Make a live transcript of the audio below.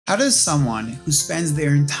How does someone who spends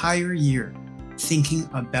their entire year thinking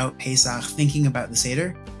about Pesach, thinking about the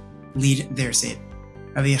Seder, lead their Seder?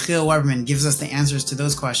 Rabbi Yechiel Weberman gives us the answers to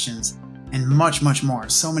those questions and much, much more.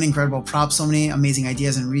 So many incredible props, so many amazing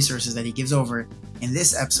ideas and resources that he gives over in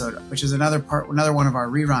this episode, which is another one of our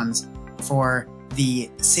reruns for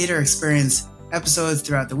the Seder Experience episodes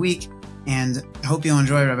throughout the week. And I hope you'll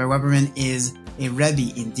enjoy. Rabbi Weberman is a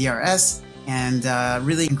Rebbe in DRS and a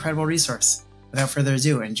really incredible resource. Without further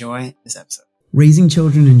ado, enjoy this episode. Raising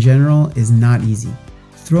children in general is not easy.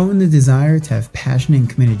 Throw in the desire to have passionate and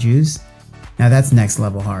committed Jews. Now that's next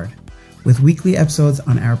level hard. With weekly episodes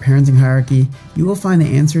on our parenting hierarchy, you will find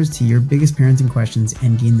the answers to your biggest parenting questions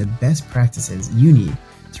and gain the best practices you need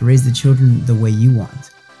to raise the children the way you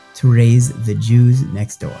want, to raise the Jews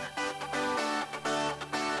next door.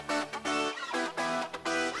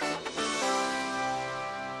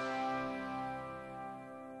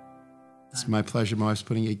 It's my pleasure. My wife's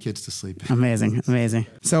putting 8 kids to sleep. Amazing, amazing.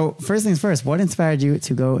 So first things first, what inspired you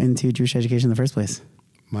to go into Jewish education in the first place?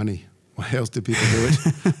 Money. Why else do people do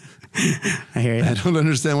it? I hear you. I don't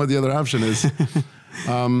understand what the other option is.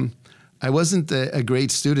 I wasn't a great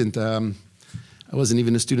student. I wasn't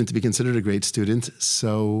even a student to be considered a great student.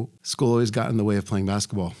 So school always got in the way of playing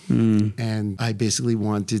basketball. And I basically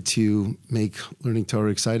wanted to make learning Torah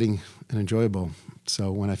exciting and enjoyable.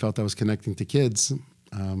 So when I felt I was connecting to kids,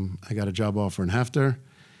 I got a job offer in Hafter,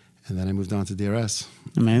 and then I moved on to DRS.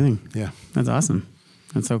 Amazing. Yeah. That's awesome.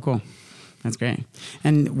 That's so cool. That's great.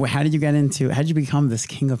 And how did you become this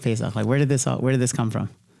king of Pesach? Like, where did this come from?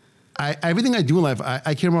 Everything I do in life,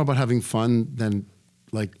 I care more about having fun than,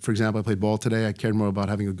 like, for example, I played ball today. I cared more about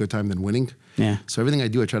having a good time than winning. Yeah. So everything I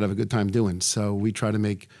do, I try to have a good time doing. So we try to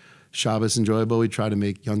make Shabbos enjoyable. We try to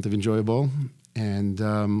make Yom Tov enjoyable. And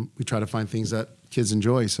we try to find things that kids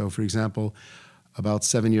enjoy. So, for example, about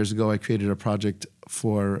 7 years ago, I created a project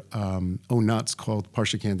for O-Nuts called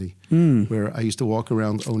Parsha Candy, where I used to walk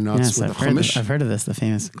around O-Nuts with a chumash. I've heard of this, the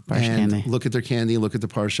famous Parsha Candy. Look at their candy, look at the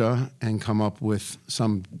Parsha, and come up with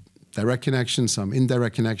some direct connections, some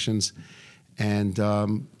indirect connections. And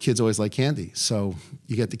kids always like candy. So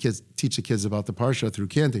you get the kids, teach the kids about the Parsha through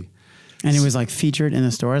candy. And it was like featured in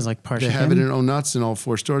the stores, like Parsha. They have it in O-Nuts in all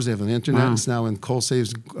 4 stores. They have it on the internet. Wow. It's now in Kol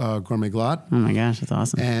Save's Gourmet Glot. Oh my gosh, that's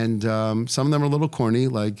awesome. And some of them are a little corny,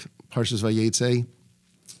 like Parshas Vayetze,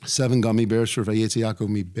 7 gummy bears for Vayetze Yaakov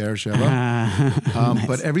mi Be'er Sheva. Nice.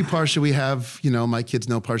 But every Parsha we have, my kids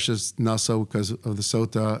know Parshas Naso because of the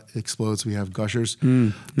Sota explodes. We have gushers.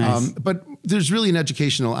 Nice. But there's really an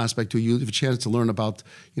educational aspect to it. You have a chance to learn about,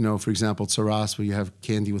 for example, tsaras, where you have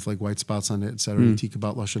candy with like white spots on it, et cetera. You teach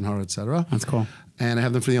about Lashon Hara, et cetera. That's cool. And I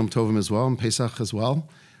have them for the Yom Tovim as well, and Pesach as well.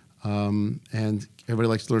 And everybody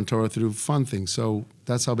likes to learn Torah through fun things. So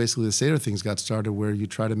that's how basically the Seder things got started, where you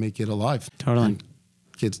try to make it alive. Totally. And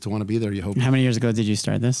kids to want to be there, you hope. How many years ago did you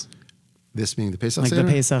start this? This being the Pesach like Seder?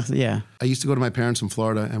 The Pesach, yeah. I used to go to my parents in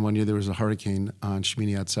Florida, and one year there was a hurricane on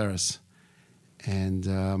Shmini Atzeres.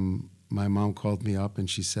 And my mom called me up and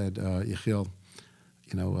she said, Yechiel,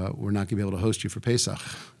 we're not going to be able to host you for Pesach.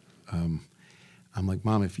 I'm like,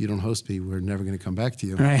 Mom, if you don't host me, we're never going to come back to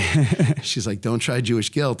you. Right. She's like, don't try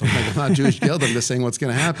Jewish guilt. I'm like, I'm not Jewish guilt. I'm just saying what's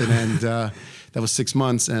going to happen. And that was 6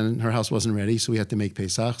 months, and her house wasn't ready, so we had to make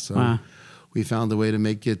Pesach. So we found a way to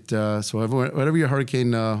make it, so whatever your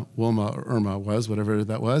Hurricane Wilma or Irma was, whatever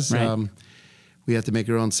that was, right. We had to make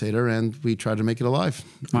our own Seder, and we tried to make it alive.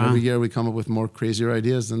 Wow. Every year we come up with more crazier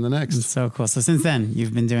ideas than the next. That's so cool. So since then,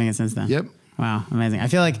 you've been doing it since then? Yep. Wow, amazing. I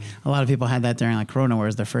feel like a lot of people had that during like Corona, where it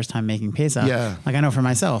was their first time making Pesach. Yeah. Like I know for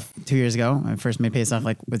myself, 2 years ago, I first made Pesach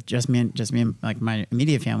like with just me and like my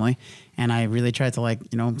immediate family. And I really tried to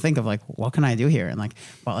think of like, what can I do here? And like,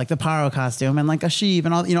 bought like the Paro costume and like a sheep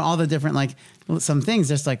and all, all the different, like some things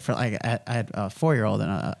just like for like, I had a 4-year-old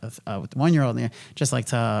and a 1-year-old, just like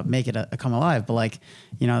to make it come alive. But like,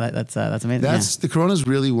 that's amazing. The Corona's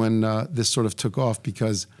really when this sort of took off,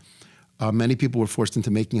 because many people were forced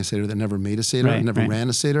into making a Seder that never made a Seder, never ran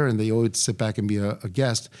a Seder, and they always sit back and be a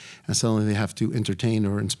guest, and suddenly they have to entertain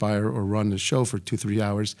or inspire or run a show for 2-3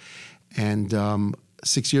 hours. And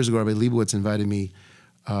 6 years ago, Rabbi Leibowitz invited me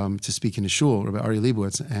to speak in his shul, Rabbi Ari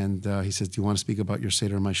Leibowitz, and he says, do you want to speak about your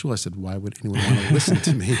Seder in my shul? I said, why would anyone want to listen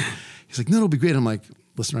to me? He's like, no, it'll be great. I'm like,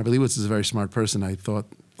 listen, Rabbi Leibowitz is a very smart person. I thought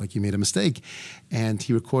like you made a mistake. And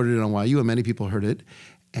he recorded it on YU, and many people heard it.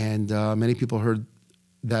 And many people heard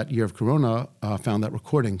that year of Corona, found that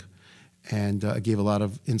recording, and gave a lot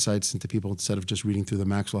of insights into people instead of just reading through the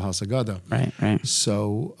Maxwell House Haggadah. Right.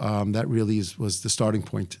 So that really was the starting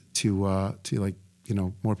point to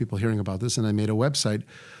more people hearing about this. And I made a website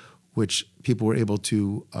which people were able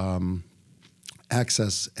to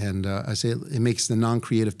access. And I say it makes the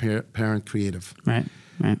non-creative parent creative. Right.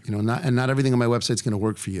 Not everything on my website is going to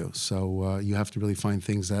work for you. So you have to really find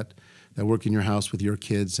things that work in your house with your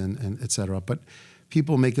kids and et cetera. But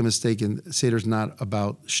people make a mistake, and Seder's not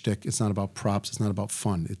about shtick. It's not about props. It's not about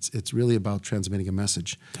fun. It's really about transmitting a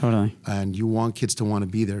message. Totally. And you want kids to want to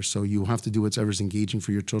be there, so you have to do whatever's engaging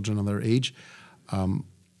for your children on their age.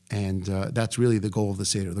 And that's really the goal of the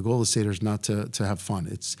Seder. The goal of the Seder is not to have fun.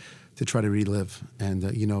 It's to try to relive. And,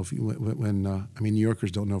 New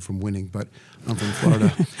Yorkers don't know from winning, but I'm from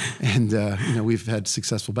Florida. And, we've had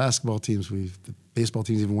successful basketball teams. The baseball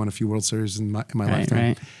teams even won a few World Series in my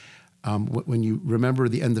lifetime. Right. When you remember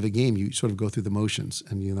the end of a game, you sort of go through the motions.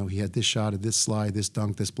 And, he had this shot, this slide, this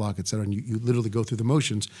dunk, this block, et cetera. And you literally go through the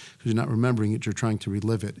motions because you're not remembering it. You're trying to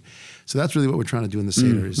relive it. So that's really what we're trying to do in the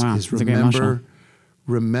Seder is not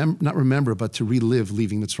remember, but to relive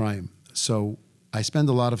leaving Mitzrayim. So I spend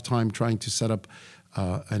a lot of time trying to set up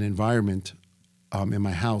an environment in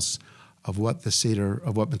my house of what the Seder,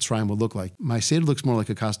 of what Mitzrayim will look like. My Seder looks more like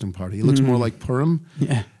a costume party. It looks more like Purim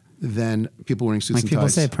than people wearing suits and ties. Like people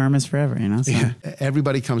say Purim is forever, So. Yeah.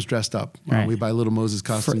 Everybody comes dressed up. Right. We buy little Moses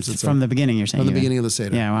costumes. From the beginning, you're saying? From the beginning of the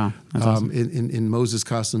Seder. Yeah, wow. That's awesome. In Moses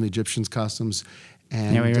costume, Egyptians costumes.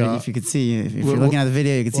 And, if you could see, if you're looking at the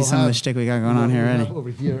video, you could see some of the shtick we got going on here already. Over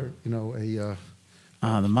here, the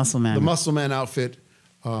muscle man. The muscle man outfit.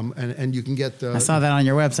 And you can get. I saw that on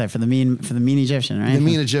your website for the mean Egyptian, right? The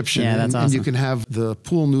mean Egyptian. Yeah, that's awesome. And you can have the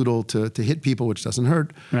pool noodle to hit people, which doesn't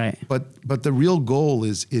hurt. Right. But the real goal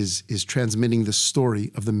is transmitting the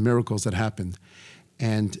story of the miracles that happened.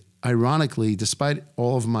 And ironically, despite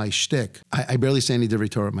all of my shtick, I barely say any Divrei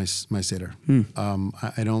Torah at my Seder. I'm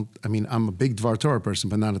a big Dvar Torah person,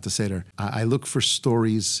 but not at the Seder. I look for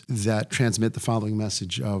stories that transmit the following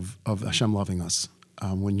message of Hashem loving us.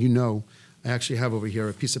 I actually have over here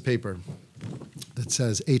a piece of paper that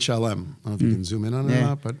says HLM. I don't know if you can zoom in on it or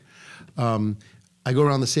not, but I go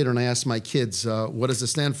around the Seder and I ask my kids, what does it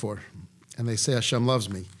stand for? And they say Hashem loves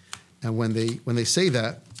me. And when they say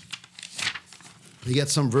that, they get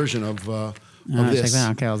some version of this. Check that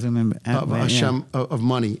out. Okay, I'll zoom in. Of Hashem, of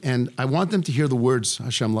money. And I want them to hear the words,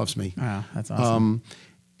 Hashem loves me. Wow, that's awesome.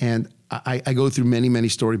 And I go through many, many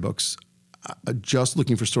storybooks. Just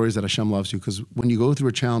looking for stories that Hashem loves you, because when you go through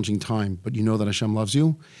a challenging time, but you know that Hashem loves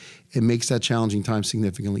you, it makes that challenging time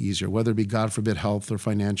significantly easier, whether it be, God forbid, health or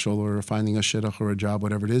financial or finding a shidduch or a job,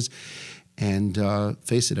 whatever it is. And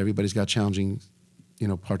face it, everybody's got challenging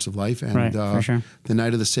parts of life. And for sure. The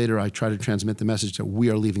night of the Seder, I try to transmit the message that we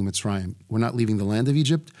are leaving Mitzrayim. We're not leaving the land of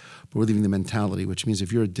Egypt, but we're leaving the mentality, which means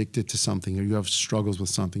if you're addicted to something or you have struggles with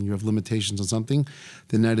something, you have limitations on something,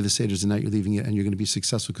 the night of the Seder is the night you're leaving it, and you're going to be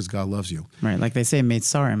successful because God loves you. Right, like they say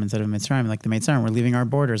Mitzrayim instead of Mitzrayim. Like the Mitzrayim, we're leaving our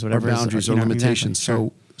borders, whatever. Our boundaries or limitations.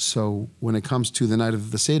 Exactly. So when it comes to the night of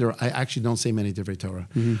the Seder, I actually don't say many Divrei Torah.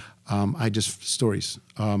 I just stories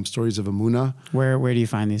of Emunah. Where do you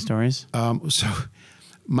find these stories?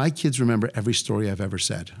 My kids remember every story I've ever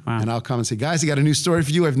said. Wow. And I'll come and say, guys, I got a new story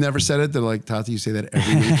for you. I've never said it. They're like, Tati, you say that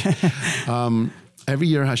every week. Every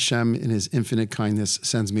year, Hashem, in his infinite kindness,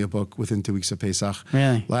 sends me a book within 2 weeks of Pesach.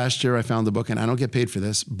 Really? Last year, I found a book, and I don't get paid for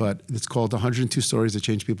this, but it's called 102 Stories That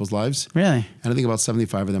Change People's Lives. Really? And I think about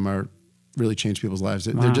 75 of them are really change people's lives.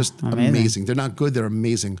 Wow, they're just amazing. They're not good. They're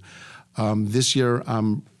amazing. This year,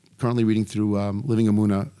 I'm currently reading through Living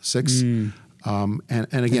Emunah 6. And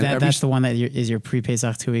again, that's the one that is your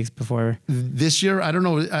pre-Pesach 2 weeks before. This year, I don't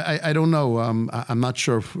know. I don't know. I'm not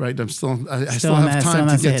sure. Right, I still have time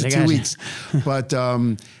to get to 2 weeks. But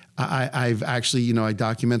I've actually, I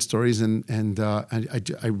document stories and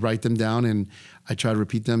I write them down and I try to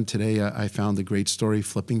repeat them. Today, I found a great story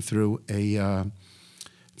flipping through a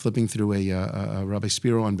Rabbi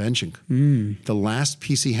Spiro on benching. The last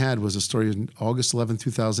piece he had was a story in August 11,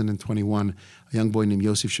 2021. A young boy named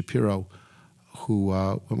Yosef Shapiro, who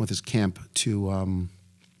went with his camp they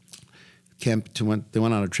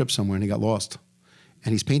went on a trip somewhere and he got lost.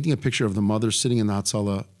 And he's painting a picture of the mother sitting in the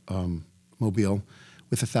Hatzalah mobile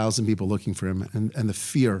with 1,000 people looking for him and the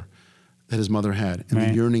fear that his mother had and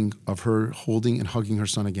the yearning of her holding and hugging her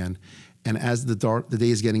son again. And as the day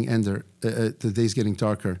is getting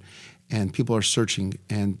darker and people are searching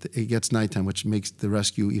and it gets nighttime, which makes the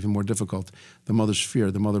rescue even more difficult, the mother's fear,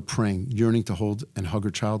 the mother praying, yearning to hold and hug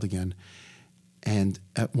her child again. And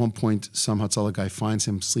at one point, some Hatzalah guy finds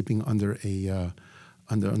him sleeping under a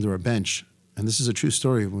bench. And this is a true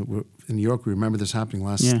story. In New York, we remember this happening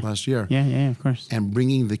last year. Yeah, of course. And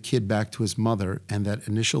bringing the kid back to his mother and that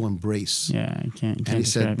initial embrace. Yeah, you can't and he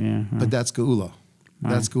said, but that's Geula.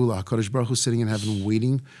 That's Gula. HaKadosh Baruch Hu sitting in heaven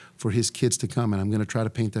waiting for his kids to come. And I'm going to try to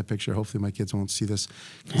paint that picture. Hopefully my kids won't see this,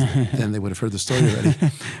 because then they would have heard the story already.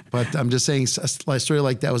 But I'm just saying a story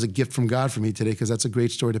like that was a gift from God for me today, because that's a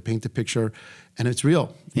great story to paint the picture. And it's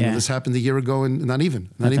real. You know, this happened a year ago, and not even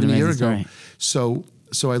a year ago. So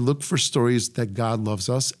I look for stories that God loves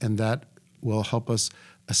us, and that will help us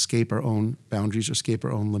escape our own boundaries, or escape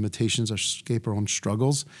our own limitations, or escape our own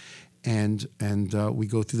struggles. And we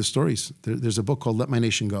go through the stories. There's a book called Let My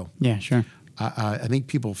Nation Go. Yeah, sure. I think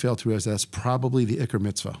people fail to realize that's probably the Iker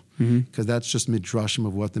mitzvah, because that's just midrashim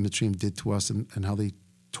of what the Mitzrayim did to us, and how they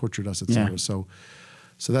tortured us, etc. So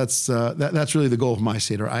that's really the goal of my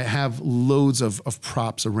Seder. I have loads of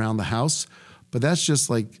props around the house, but that's just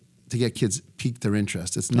like to get kids pique their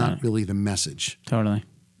interest. It's not really the message. Totally.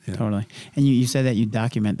 Yeah. Totally. And you said that you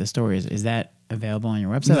document the stories. Is that available on your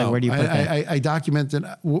website? No, like, where do you put that? I document it.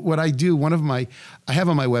 What I do, I have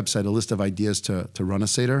on my website a list of ideas to run a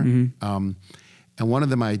Seder. And one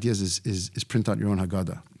of my ideas is print out your own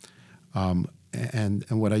Haggadah. And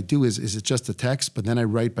what I do is it's just a text, but then I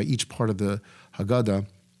write by each part of the Haggadah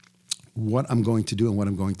what I'm going to do and what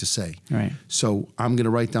I'm going to say. Right. So I'm going to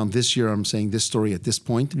write down this year, I'm saying this story at this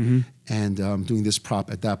point, and doing this prop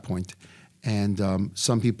at that point. And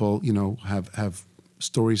some people, have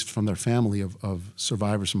stories from their family of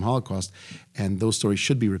survivors from Holocaust, and those stories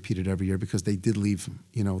should be repeated every year, because they did leave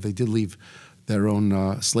their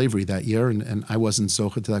own slavery that year, and I wasn't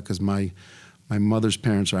zocheh to that, because my mother's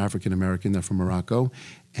parents are African American, they're from Morocco,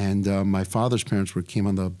 and my father's parents came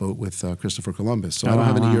on the boat with Christopher Columbus. So I don't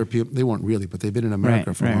have any European. They weren't really, but they've been in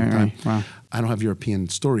America for a long time. Wow. I don't have European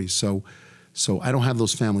stories, so I don't have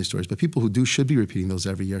those family stories, but people who do should be repeating those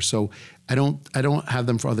every year. So I don't have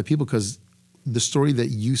them for other people, because the story that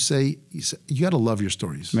you say, you got to love your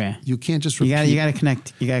stories. Yeah. You can't just repeat. You got to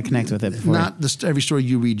connect. You got to connect with it. Not every story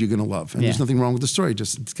you read you're going to love, and there's nothing wrong with the story.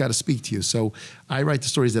 Just it's got to speak to you. So I write the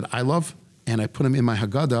stories that I love, and I put them in my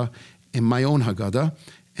Haggadah, in my own Haggadah,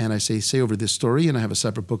 and I say over this story, and I have a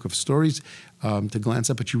separate book of stories to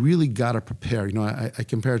glance at. But you really got to prepare. I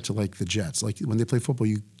compare it to like the Jets. Like when they play football,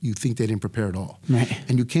 you think they didn't prepare at all, right?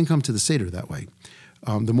 And you can't come to the Seder that way.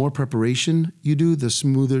 The more preparation you do, the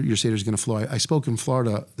smoother your Seder is going to flow. I spoke in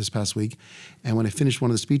Florida this past week, and when I finished one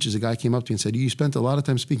of the speeches, a guy came up to me and said, "You spent a lot of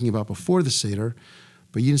time speaking about before the Seder,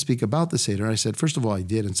 but you didn't speak about the Seder." And I said, first of all, I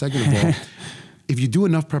did, and second of all, if you do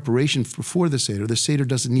enough preparation before the Seder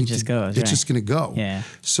doesn't need to go. It's just going to go. Yeah.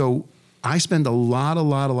 So I spend a lot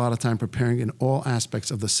of time preparing in all aspects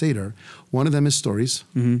of the Seder. One of them is stories.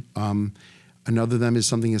 Another of them is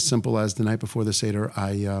something as simple as the night before the Seder,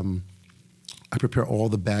 I prepare all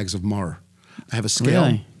the bags of mar. I have a scale.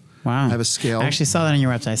 Really? Wow. I have a scale. I actually saw that on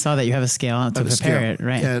your website. I saw that you have a scale to prepare it,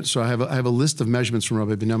 right? Yeah, so I have a list of measurements from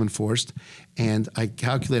Rabbi Weberman Forst, and I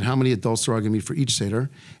calculate how many adults there are going to be for each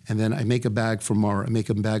Seder, and then I make a bag for mar. I make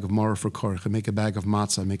a bag of mar for korach. I make a bag of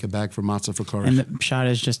matzah. I make a bag for matzah for korach. And the shot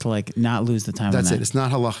is just to not lose the time. That's it. It's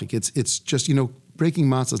not halachic. It's just, breaking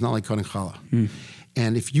matzah is not like cutting challah.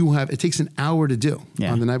 And if you it takes an hour to do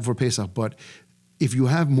on the night before Pesach, but if you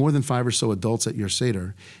have more than 5 or so adults at your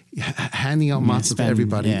Seder, handing out matzah to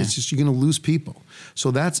everybody, it's just, you're going to lose people.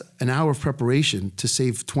 So that's an hour of preparation to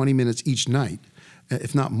save 20 minutes each night,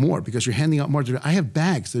 if not more, because you're handing out more. I have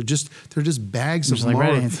bags. They're just bags of mar,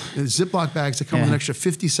 Ziploc bags that come with an extra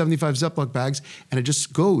 50, 75 Ziploc bags, and it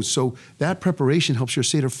just goes. So that preparation helps your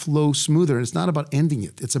Seder flow smoother. And it's not about ending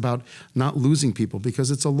it. It's about not losing people,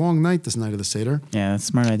 because it's a long night this night of the Seder. Yeah, that's a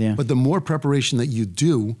smart idea. But the more preparation that you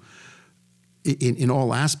do, in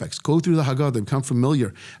all aspects, go through the Haggadah, become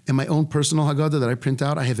familiar. In my own personal Haggadah that I print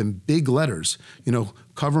out, I have in big letters,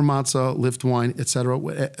 cover matzah, lift wine,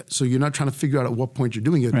 etc. So you're not trying to figure out at what point you're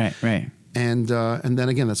doing it. Right. And then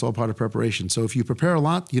again, that's all part of preparation. So if you prepare a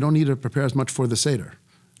lot, you don't need to prepare as much for the Seder,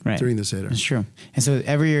 during the Seder. That's true. And so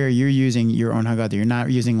every year you're using your own Haggadah. You're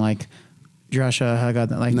not using Drasha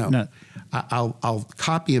Haggadah. No. I'll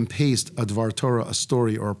copy and paste a Dvar Torah, a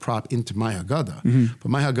story, or a prop into my Haggadah. But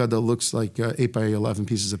my Haggadah looks like 8 by 11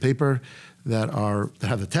 pieces of paper that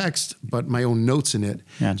have the text, but my own notes in it.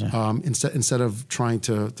 Gotcha. Instead of trying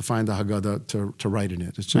to find the Haggadah to write in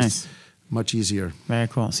it. It's just much easier. Very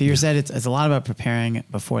cool. So you said it's a lot about preparing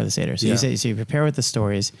before the Seder. So you prepare with the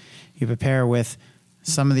stories, you prepare with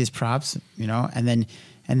some of these props, and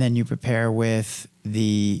then you prepare with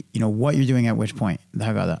the, what you're doing at which point, the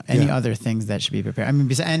Haggadah. Any other things that should be prepared? I mean,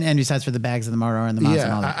 besides for the bags of the maror and the matzah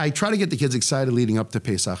and all that. I try to get the kids excited leading up to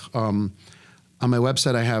Pesach. On my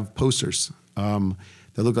website, I have posters that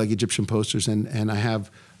look like Egyptian posters, and I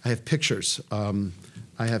have pictures.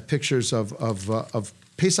 I have pictures of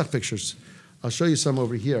Pesach pictures. I'll show you some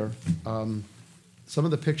over here. Some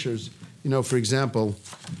of the pictures. for example,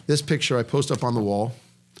 this picture I post up on the wall.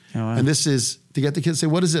 Oh, wow. And this is to get the kids to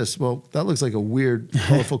say, what is this? Well, that looks like a weird,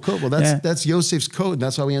 colorful coat. Well, that's Yosef's coat, and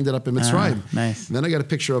that's how we ended up in Mitzrayim. Nice. And then I got a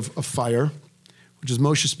picture of a fire, which is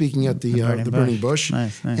Moshe speaking at the burning bush.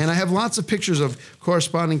 Nice. And I have lots of pictures of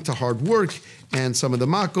corresponding to hard work and some of the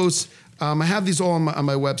makos. I have these all on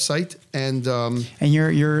my website, and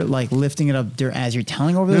you're like lifting it up as you're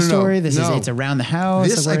telling over the story. It's around the house.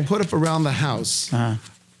 This I put up around the house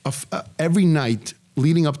every night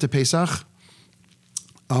leading up to Pesach.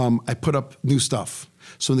 I put up new stuff.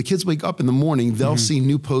 So when the kids wake up in the morning, they'll see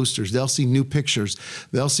new posters. They'll see new pictures.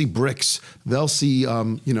 They'll see bricks. They'll see,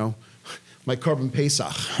 my carbon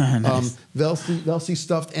Pesach. Nice. They'll see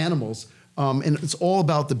stuffed animals. And it's all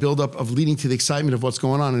about the buildup of leading to the excitement of what's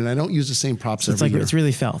going on. And I don't use the same props every year. It's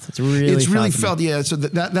really felt. It's really felt. Yeah. So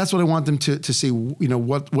that's what I want them to see.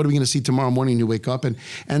 What are we going to see tomorrow morning when you wake up? And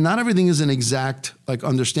not everything is an exact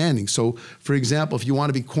understanding. So for example, if you want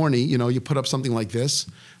to be corny, you put up something like this.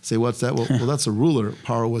 Say, what's that? Well, that's a ruler.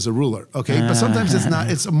 Paro was a ruler. Okay. But sometimes it's not.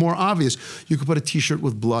 It's more obvious. You could put a T-shirt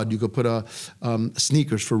with blood. You could put a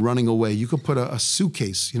sneakers for running away. You could put a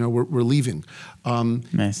suitcase. We're leaving.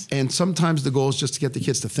 Nice. And sometimes the goal is just to get the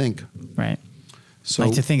kids to think. Right. So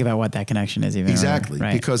to think about what that connection is even. Exactly.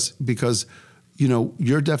 Right. Because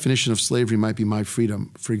your definition of slavery might be my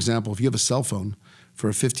freedom. For example, if you have a cell phone, for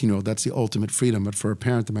a 15-year-old, that's the ultimate freedom. But for a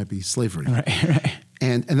parent, it might be slavery. Right.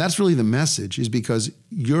 And that's really the message, is because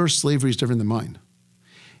your slavery is different than mine.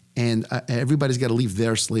 And everybody's got to leave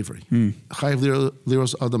their slavery. You have to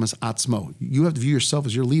view yourself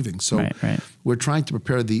as you're leaving. So we're trying to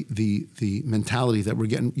prepare the mentality that we're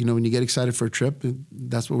getting, when you get excited for a trip,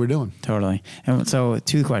 that's what we're doing. Totally. And so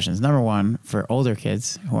 2 questions. Number one, for older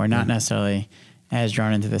kids who are not necessarily as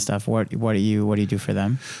drawn into this stuff, what do you do for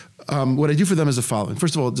them? What I do for them is the following.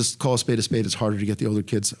 First of all, just call a spade a spade. It's harder to get the older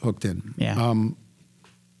kids hooked in. Yeah.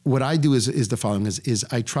 What I do is the following, is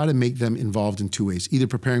I try to make them involved in 2 ways, either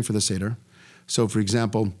preparing for the Seder. So for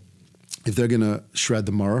example, if they're going to shred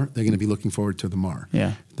the mar, they're going to be looking forward to the mar.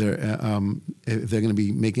 Yeah. If they're going to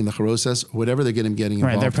be making the charoses, whatever they're getting involved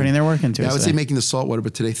Right, they're putting their work into it. I would say making the salt water,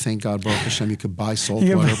 but today, thank God, Baruch Hashem, you could buy salt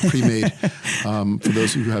water pre-made for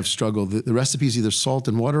those who have struggled. The recipe is either salt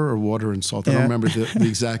and water or water and salt. I don't remember the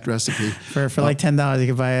exact recipe. For like $10, you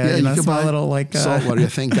could buy a small little salt water. Yeah,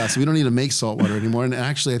 thank God. So we don't need to make salt water anymore. And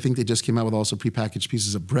actually, I think they just came out with also prepackaged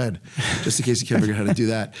pieces of bread, just in case you can't figure out how to do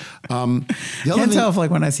that. Can't tell if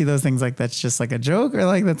when I see those things that's just like a joke or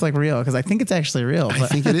that's real, because I think it's actually real. I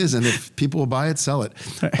think it is, and if people will buy it, sell it.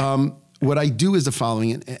 What I do is the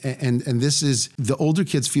following, and this is the older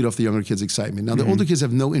kids feed off the younger kids' excitement. Now, the older kids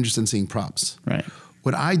have no interest in seeing props. Right.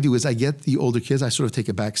 What I do is I get the older kids, I sort of take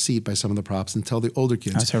a back seat by some of the props and tell the older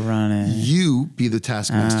kids, to run it. You be the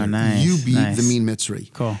taskmaster. Nice, you be the mean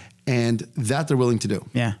Mitzri. Cool. And that they're willing to do.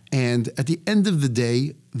 Yeah. And at the end of the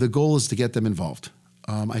day, the goal is to get them involved.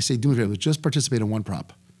 I say, do me a favor, just participate in one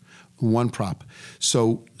prop.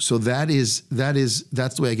 So that's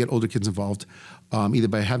the way I get older kids involved, either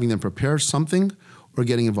by having them prepare something or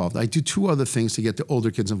getting involved. I do 2 other things to get the older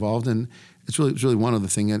kids involved, and it's really one other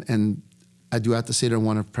thing. And I do at the Seder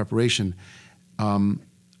one of preparation.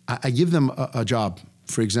 I give them a job.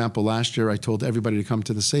 For example, last year I told everybody to come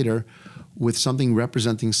to the Seder with something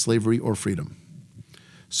representing slavery or freedom.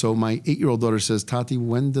 So my 8-year-old daughter says, Tati,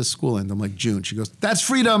 when does school end? I'm like, June. She goes, that's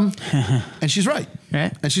freedom. And she's right.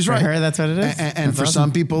 Right. And she's right. For her, that's what it is. And for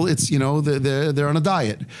some people, it's, they're on a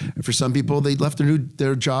diet. For some people, they left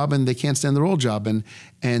their job and they can't stand their old job.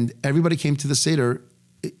 And everybody came to the Seder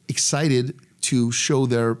excited to show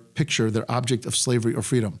their picture, their object of slavery or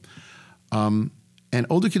freedom. And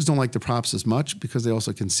older kids don't like the props as much because they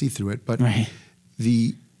also can see through it. But I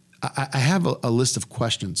have a list of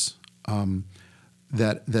questions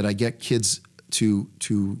that I get kids to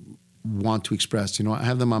want to express. I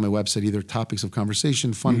have them on my website, either topics of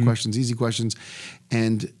conversation, fun questions, easy questions,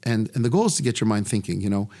 and the goal is to get your mind thinking.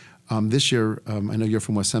 This year, I know you're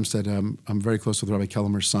from West Hempstead. I'm very close with Rabbi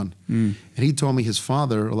Kellermer's son, and he told me his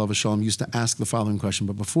father, Alav Shalom, used to ask the following question,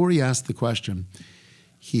 but before he asked the question,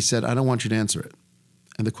 he said, "I don't want you to answer it."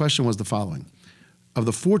 And the question was the following: of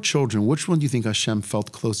the 4 children, which one do you think Hashem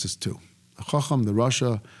felt closest to? The Chacham, the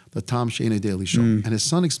Rasha, the Tam She'enei De'eli Shol. And his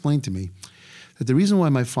son explained to me that the reason why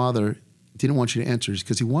my father didn't want you to answer is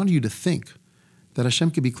because he wanted you to think that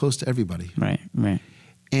Hashem could be close to everybody. Right.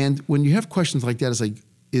 And when you have questions like that, it's like,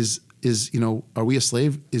 are we a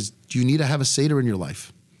slave? Do you need to have a Seder in your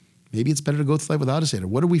life? Maybe it's better to go through life without a Seder.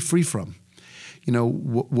 What are we free from?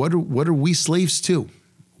 What are we slaves to?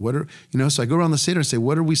 So I go around the Seder and say,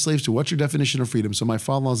 what are we slaves to? What's your definition of freedom? So my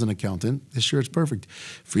father-in-law is an accountant. This year it's perfect.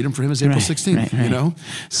 Freedom for him is April 16th,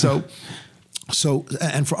 right. So,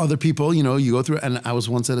 and for other people, you go through, and I was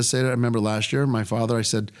once at a Seder, I remember last year, my father, I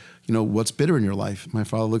said, what's bitter in your life? My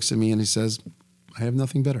father looks at me and he says, I have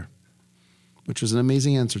nothing bitter, which was an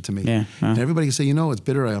amazing answer to me. Yeah, and everybody can say, it's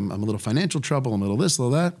bitter. I'm a little financial trouble. I'm a little this, a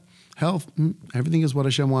little that. Health, everything is what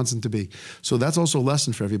Hashem wants it to be. So that's also a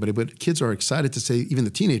lesson for everybody. But kids are excited to say, even the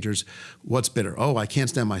teenagers, what's bitter? Oh, I can't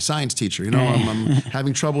stand my science teacher. I'm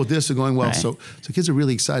having trouble with this or going well. Right. So kids are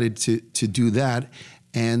really excited to do that.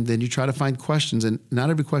 And then you try to find questions. And not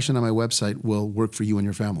every question on my website will work for you and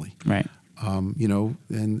your family. Right. And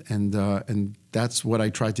that's what I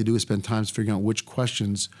tried to do, is spend time figuring out which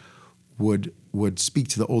questions would speak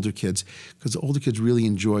to the older kids, because the older kids really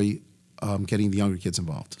enjoy getting the younger kids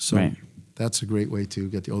involved. So that's a great way to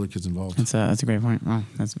get the older kids involved. That's a great point. Wow,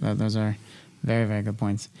 those are very, very good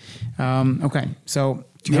points. Okay, so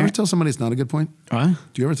do you ever tell somebody it's not a good point? What?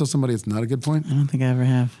 Do you ever tell somebody it's not a good point? I don't think I ever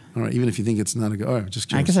have. All right, even if you think it's not a good, all right, just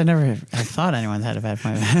curious. I guess I never have thought anyone's had a bad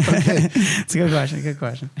point. Okay. It's a good question. Good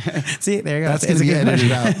question. See, there you go. That's going to get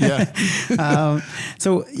edited out. Yeah.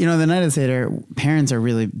 So the night of the Seder, parents are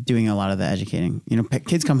really doing a lot of the educating.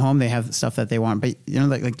 Kids come home, they have stuff that they want, but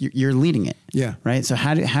like you're leading it. Yeah. Right. So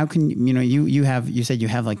how can you said you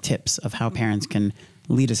have like tips of how parents can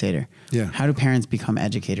lead a Seder. Yeah. How do parents become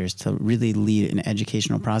educators to really lead an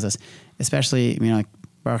educational process? Especially, like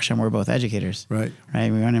Baruch Hashem, we're both educators. Right.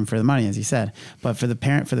 Right. We went in for the money, as you said. But for the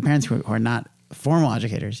parents who are not formal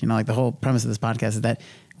educators, like the whole premise of this podcast is that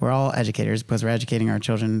we're all educators because we're educating our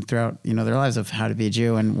children throughout, their lives of how to be a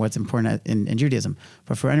Jew and what's important in Judaism.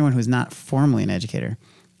 But for anyone who's not formally an educator,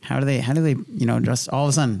 how do they, just all of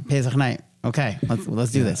a sudden, Pesach night, okay,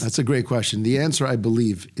 let's do this? That's a great question. The answer, I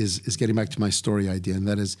believe, is getting back to my story idea. And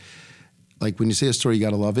that is, like, when you say a story, you got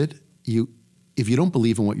to love it. If you don't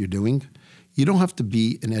believe in what you're doing, you don't have to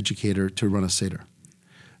be an educator to run a Seder.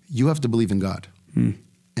 You have to believe in God.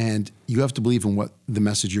 And you have to believe in what the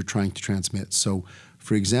message you're trying to transmit. So,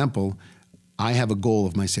 for example, I have a goal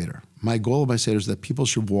of my Seder. My goal of my Seder is that people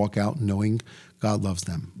should walk out knowing God loves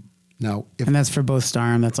them. Now, and that's for both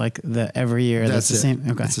Starim. That's like every year. That's the same.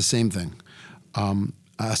 Okay. It's the same thing.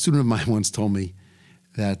 A student of mine once told me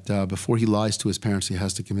that before he lies to his parents, he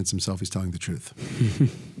has to convince himself he's telling the truth.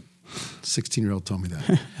 16-year-old told me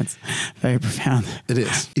that. That's very profound. It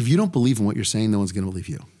is. If you don't believe in what you're saying, no one's going to believe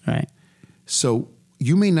you. Right. So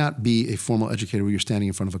you may not be a formal educator where you're standing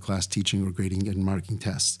in front of a class teaching or grading and marking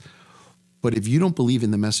tests. But if you don't believe in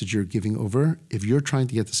the message you're giving over, if you're trying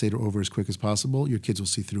to get the Seder over as quick as possible, your kids will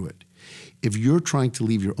see through it. If you're trying to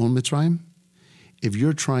leave your own Mitzrayim, if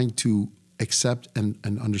you're trying to accept and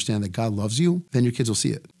understand that God loves you, then your kids will see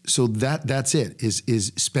it. So that's it,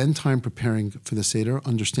 is spend time preparing for the Seder,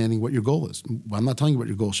 understanding what your goal is. I'm not telling you what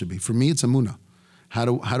your goal should be. For me, it's Amunah. How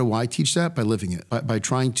do I teach that? By living it. By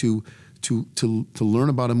trying to learn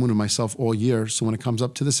about Amunah myself all year, so when it comes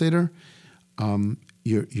up to the Seder,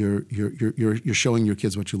 you're showing your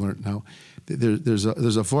kids what you learned. Now, there's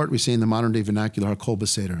a vort we say in the modern day vernacular, Hakol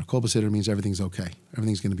B'Seder. Hakol B'Seder means everything's okay.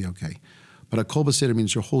 Everything's going to be okay. But Hakol B'Seder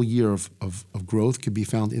means your whole year of growth could be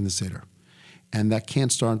found in the Seder. And that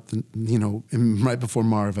can't start, right before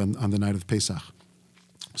Marv on the night of Pesach.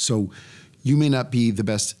 So you may not be the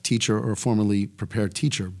best teacher or formally prepared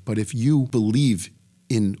teacher, but if you believe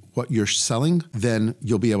in what you're selling, then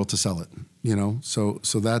you'll be able to sell it. So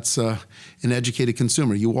that's an educated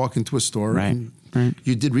consumer. You walk into a store and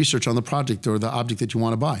you did research on the project or the object that you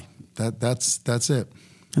want to buy. That's it.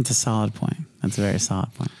 That's a solid point. That's a very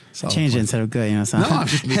solid point. Change it instead of good, solid. No,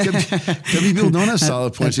 could be people don't have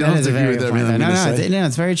solid points. You don't have to agree with everything. No,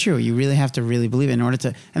 it's very true. You really have to really believe it in order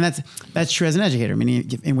to, and that's true as an educator. I mean,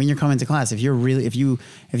 when you're coming to class, if you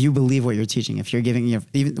believe what you're teaching, if you're giving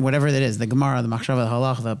even whatever it is, the Gemara, the Machshava, the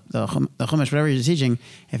Halach, the Chumash, whatever you're teaching,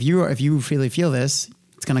 if you really feel this,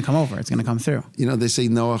 it's going to come over. It's going to come through. They say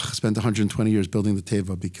Noah spent 120 years building the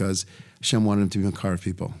Teva because Hashem wanted him to be a car of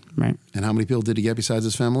people. Right. And how many people did he get besides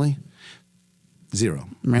his family? 0.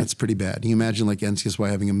 Right. That's pretty bad. Can you imagine like NCSY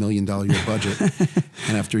having $1 million a year budget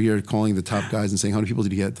and after a year calling the top guys and saying, how many people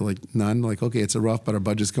did you get? They're like, none. Like, okay, it's a rough, but our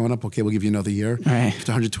budget's going up. Okay, we'll give you another year. Right.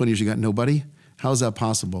 After 120 years, you got nobody? How is that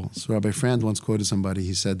possible? So Rabbi Frand once quoted somebody.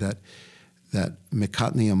 He said that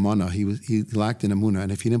Mekatni Amana, he lacked in Amunah,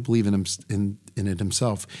 and if he didn't believe in it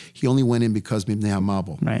himself, he only went in because Mibnei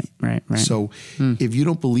HaMabel. Right. So if you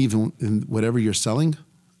don't believe in whatever you're selling,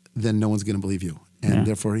 then no one's going to believe you. And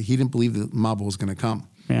therefore, he didn't believe that Mabel was going to come,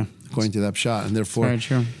 according to that shot. And therefore, very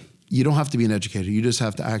true. You don't have to be an educator. You just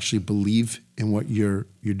have to actually believe in what you're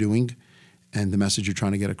doing and the message you're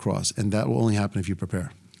trying to get across. And that will only happen if you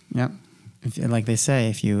prepare. Yep. Like they say,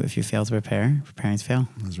 if you fail to prepare, preparing's fail.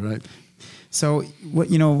 That's right. So,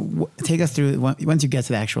 take us through once you get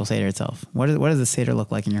to the actual Seder itself. What does the Seder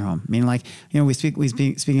look like in your home? I mean, like, we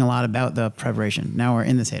speaking a lot about the preparation. Now we're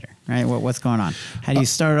in the Seder, right? What's going on? How do you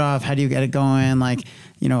start off? How do you get it going? Like,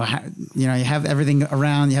 you have everything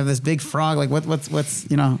around. You have this big frog. Like, what's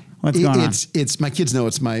going on? It's my kids know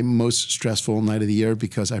it's my most stressful night of the year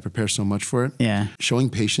because I prepare so much for it. Yeah. Showing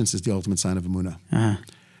patience is the ultimate sign of emunah. Uh-huh.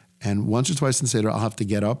 And once or twice in the Seder, I'll have to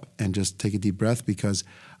get up and just take a deep breath because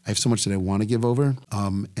I have so much that I want to give over.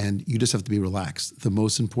 And you just have to be relaxed. The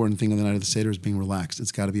most important thing on the night of the Seder is being relaxed.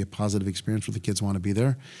 It's got to be a positive experience where the kids want to be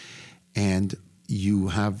there. And you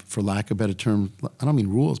have, for lack of a better term, I don't mean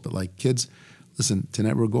rules, but like, kids, listen,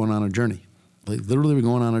 tonight we're going on a journey. Like, literally we're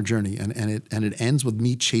going on a journey. And it ends with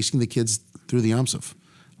me chasing the kids through the Yom Suf,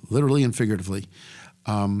 literally and figuratively.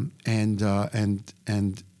 And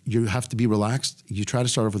you have to be relaxed. You try to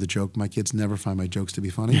start off with a joke. My kids never find my jokes to be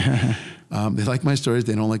funny. They like my stories.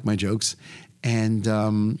 They don't like my jokes. And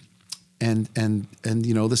the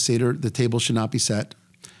Seder, the table should not be set.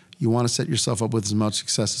 You want to set yourself up with as much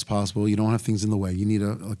success as possible. You don't have things in the way. You need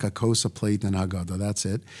a kos, a plate, and Haggadah. That's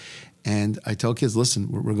it. And I tell kids,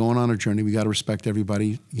 listen, we're going on a journey. We got to respect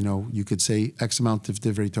everybody. You could say X amount of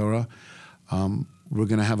Divrei Torah. We're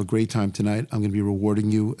going to have a great time tonight. I'm going to be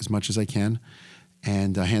rewarding you as much as I can.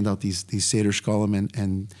 And I hand out these Seder shkalim,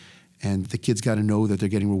 and the kids got to know that they're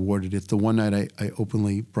getting rewarded. It's the one night I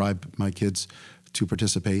openly bribe my kids to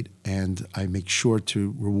participate, and I make sure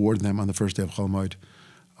to reward them on the first day of Chol Hamoed.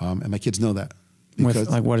 And my kids know that. What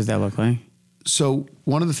does that look like? So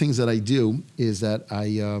one of the things that I do is that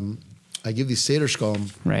I give these Seder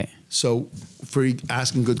shkalim. Right. So for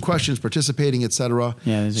asking good questions, participating, etc.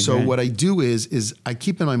 Yeah, so great. What I do is I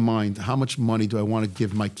keep in my mind how much money do I want to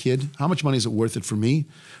give my kid? How much money is it worth it for me,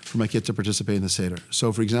 for my kid to participate in the Seder?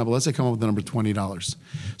 So for example, let's say I come up with the number $20.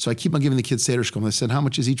 So I keep on giving the kids Seder shkalim. They said, how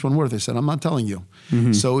much is each one worth? I said, I'm not telling you.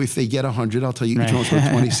 Mm-hmm. So if they get 100, I'll tell you each one's worth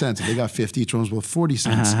 20 cents. If they got 50, each one's worth 40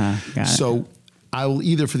 cents. So I will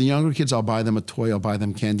either, for the younger kids, I'll buy them a toy, I'll buy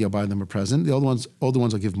them candy, I'll buy them a present. The older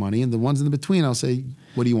ones I'll give money. And the ones in the between, I'll say,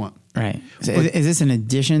 what do you want? Right. So is this an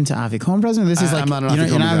addition to Afikomen present? This is like, I'm not an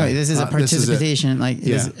Afikomen guy. This is a participation.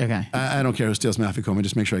 Okay. I don't care who steals my Afikomen,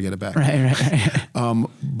 just make sure I get it back. Right.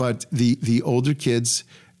 But the older kids,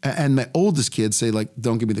 and my oldest kids say, like,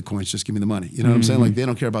 don't give me the coins, just give me the money. You know what I'm saying? Like, they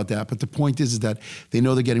don't care about that. But the point is that they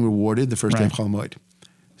know they're getting rewarded the first day of Chol Hamoed.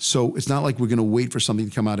 So it's not like we're going to wait for something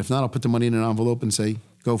to come out. If not, I'll put the money in an envelope and say,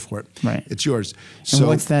 go for it. Right. It's yours.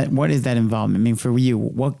 And what is that involvement? I mean, for you,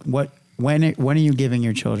 when are you giving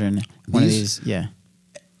your children one of these? Yeah.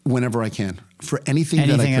 Whenever I can. For anything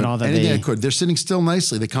that I could. At all anything I could. They're sitting still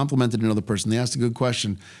nicely. They complimented another person. They asked a good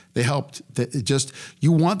question. They helped.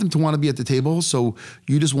 You want them to want to be at the table, so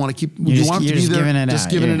you just want to keep. You want them to be there,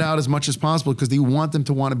 just giving it out as much as possible because you want them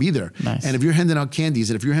to want to be there. Nice. And if you're handing out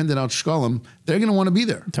candies and if you're handing out shkalim, they're going to want to be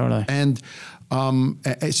there. Totally. And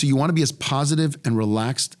so you want to be as positive and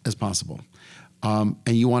relaxed as possible. And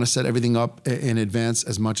you want to set everything up in advance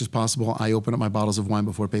as much as possible. I open up my bottles of wine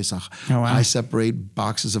before Pesach. Oh, wow. I separate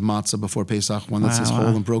boxes of matzah before Pesach, one that says whole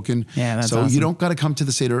and broken. Yeah, that's so awesome. You don't got to come to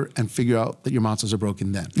the Seder and figure out that your matzahs are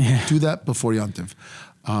broken then. Yeah. Do that before Yom Tov.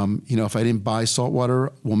 If I didn't buy salt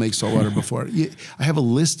water, we'll make salt water before. I have a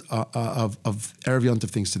list of Erev Yom Tov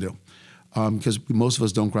things to do. Because most of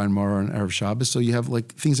us don't grind maror on Erev Shabbos, so you have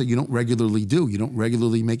like things that you don't regularly do. You don't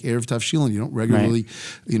regularly make Erev Tavshilin. You don't regularly,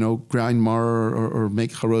 grind maror or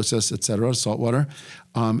make charosas, etc., salt water.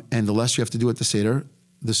 And the less you have to do at the Seder,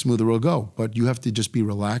 the smoother it'll go. But you have to just be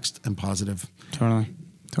relaxed and positive.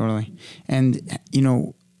 Totally. And,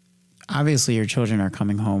 obviously your children are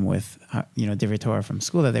coming home with, Divrei Torah from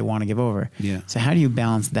school that they want to give over. Yeah. So how do you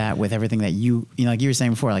balance that with everything that like you were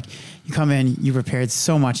saying before, like you come in, you prepared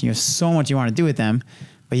so much and you have so much you want to do with them,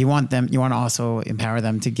 but you want to also empower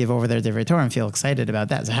them to give over their Divrei Torah and feel excited about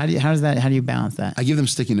that. So how do you balance that? I give them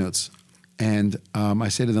sticky notes and I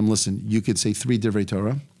say to them, listen, you could say 3 Divrei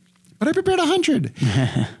Torah, but I prepared 100.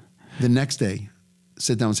 The next day,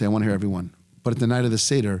 sit down and say, I want to hear everyone. But at the night of the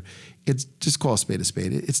Seder, it's just call a spade a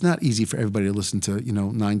spade. It's not easy for everybody to listen to,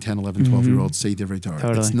 9, 10, 11, 12-year-olds say Divrei Torah.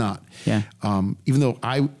 Totally. It's not. Yeah. Even though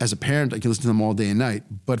I, as a parent, I can listen to them all day and night,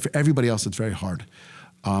 but for everybody else, it's very hard.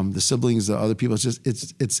 The siblings, the other people,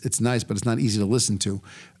 it's nice, but it's not easy to listen to.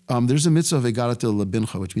 There's a mitzvah of Haggadah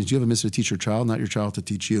lebincha, which means you have a mitzvah to teach your child, not your child to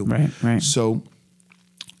teach you. Right. So,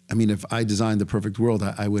 if I designed the perfect world,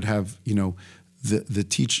 I would have,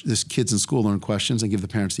 this kids in school learn questions and give the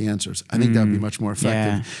parents the answers. I think that would be much more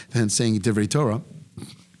effective than saying Divrei Torah.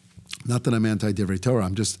 Not that I'm anti-Divrei Torah.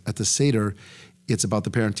 I'm just at the Seder, it's about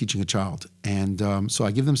the parent teaching a child. And so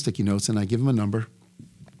I give them sticky notes and I give them a number.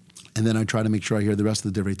 And then I try to make sure I hear the rest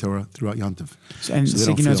of the Divrei Torah throughout Yom Tov. And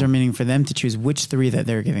sticky notes are meaning for them to choose which 3 that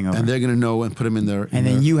they're giving over. And they're going to know and put them in there. And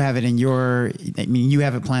then you have it in your, I mean, you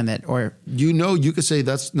have it planned that, or... You know, you could say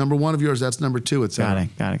that's number 1 of yours, that's number 2, etc.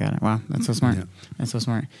 Got it. Wow, that's so smart. Yeah. That's so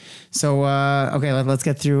smart. So, okay, let's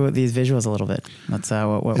get through these visuals a little bit. Let's, Has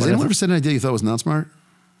anyone ever said an idea you thought was not smart?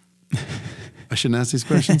 I shouldn't ask these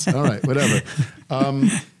questions? All right, whatever.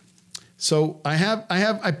 So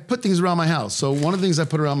I put things around my house. So one of the things I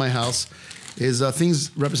put around my house is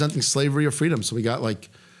things representing slavery or freedom. So we got like,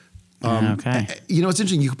 okay. You know, it's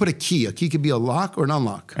interesting. You could put a key. A key could be a lock or an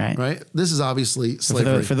unlock. Right. This is obviously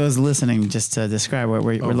slavery. So for those listening, just to describe,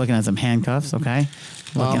 we're looking at some handcuffs. Okay.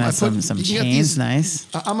 Looking at some chains. Nice.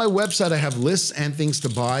 On my website, I have lists and things to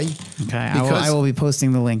buy. Okay. I will be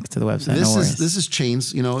posting the link to the website. This is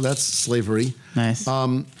chains. You know, that's slavery. Nice.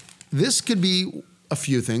 This could be a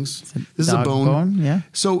few things. This is a bone. Yeah.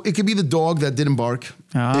 So it could be the dog that didn't bark.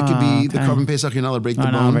 It could be the carbon Pesach, you're not allowed to break the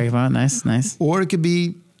bone. Break the bone. Nice. Or it could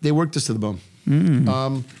be they worked us to the bone.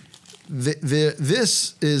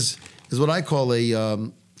 This is what I call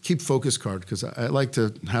a keep focus card, because I like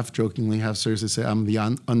to half jokingly, half seriously say I'm the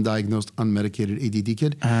undiagnosed, unmedicated ADD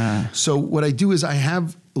kid. So what I do is I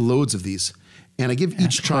have loads of these. And I give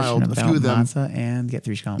each child a few of them. And get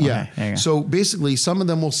 3 columns. Yeah. Okay, there you go. So basically, some of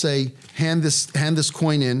them will say, hand this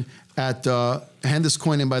coin in by the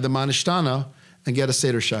Manishtana and get a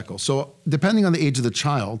Seder shekel. So depending on the age of the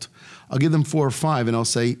child, I'll give them 4 or 5, and I'll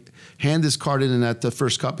say, hand this card in at the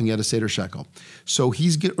first cup and get a Seder shekel. So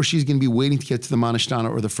he's or she's going to be waiting to get to the Manishtana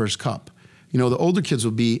or the first cup. You know, the older kids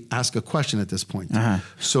will ask a question at this point.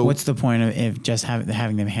 So what's the point of just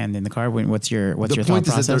having them hand in the card? What's your thought process? The point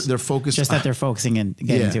is that they're focused. Just that they're focusing and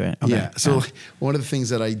getting to it. Okay. Yeah. So one of the things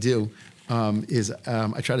that I do is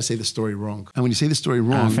I try to say the story wrong. And when you say the story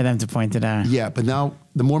wrong, for them to point it out. Yeah, but now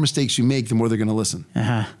the more mistakes you make, the more they're going to listen.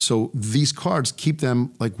 So these cards keep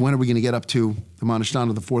them like, when are we going to get up to the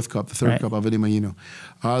Manishtana, the 4th cup, the 3rd cup, Avodim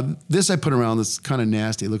Hayinu. This I put around. It's kind of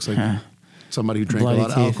nasty. It looks like somebody who drank a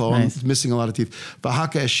lot of alcohol, and missing a lot of teeth. But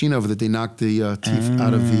Haka Eshinov, that they knocked the teeth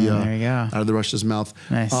out of the Russia's mouth.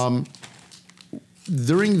 Nice.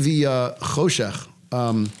 During the Choshech,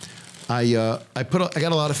 I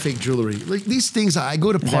got a lot of fake jewelry. Like these things, I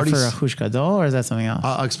go to parties. Is that for a Chush Gadol, or is that something else?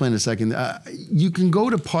 I'll explain in a second. You can go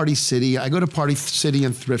to Party City. I go to Party City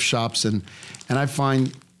and thrift shops, and I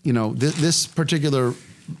find, you know, this particular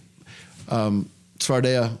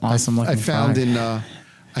Tzvardea awesome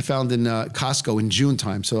I found in Costco in June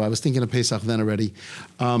time. So I was thinking of Pesach then already.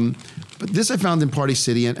 But this I found in Party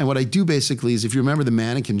City. And what I do basically is, if you remember the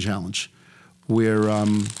mannequin challenge, where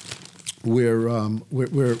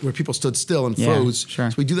people stood still and froze. Sure.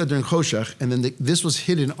 So we do that during Choshech. And then this was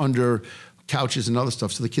hidden under couches and other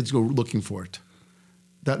stuff. So the kids go looking for it.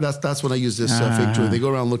 That's when I use this fake jewelry. They go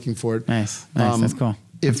around looking for it. Nice. That's cool.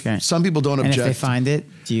 If some people don't object. And if they find it,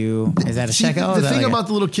 is that a shekel? The thing about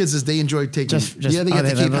the little kids is they enjoy taking it. They get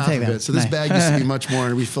to keep half of it. So this bag used to be much more,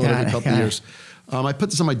 and we fill it every couple of years. I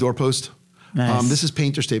put this on my doorpost. Nice. This is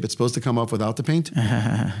painter's tape. It's supposed to come off without the paint.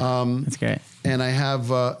 That's great. And I have,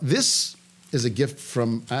 this is a gift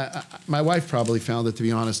from, my wife probably found it, to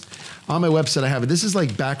be honest. On my website I have it. This is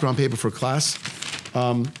like background paper for class.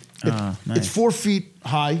 Nice. It's 4 feet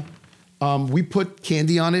high. We put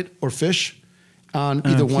candy on it or fish on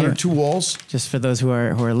either one or 2 walls. Just for those who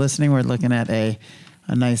are listening, we're looking at a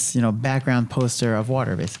nice, background poster of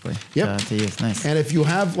water, basically. Yep. To use. Nice. And if you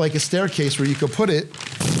have like a staircase where you could put it,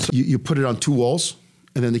 so you put it on 2 walls,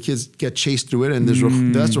 and then the kids get chased through it, and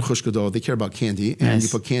that's Rosh Gadol. They care about candy, and you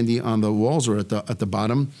put candy on the walls or at the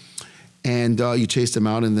bottom, and you chase them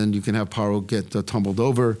out, and then you can have Paro get tumbled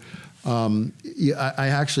over. I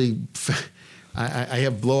actually I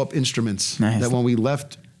have blow up instruments that when we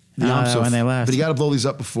left. When they left. But you got to blow these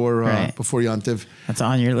up before Yom Tov. That's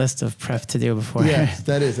on your list of prep to do before. Yeah,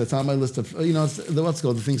 that is. That's on my list of,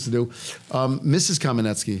 the things to do. Mrs.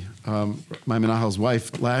 Kamenetsky, my Menahel's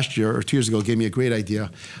wife, last year or 2 years ago, gave me a great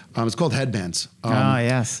idea. It's called headbands.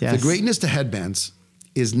 Yes. The greatness to headbands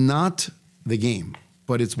is not the game,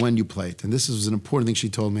 but it's when you play it. And this was an important thing she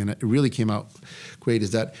told me, and it really came out great,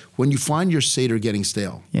 is that when you find your Seder getting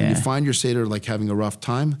stale, when you find your Seder like having a rough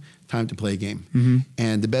time to play a game.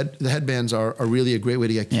 And the headbands are really a great way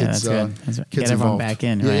to get kids, kids get everyone back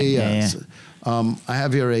in, right? Yeah. So, I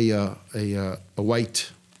have here a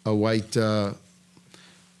white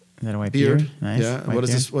is that a white beard. Nice. Yeah. What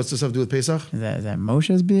does this? What's this have to do with Pesach? Is that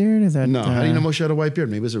Moshe's beard? Is that no? How do you know Moshe had a white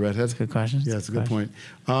beard? Maybe it's a redhead. That's a good question. Yeah, that's a good point.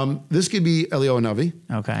 This could be Eliyahu Navi.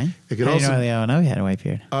 Okay. It could How do you know Eliyahu Navi had a white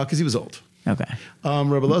beard? Because he was old. Okay.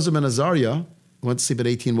 Rabbi Elazar ben Azariah went to sleep at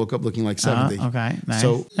 18, woke up looking like 70. Okay, nice.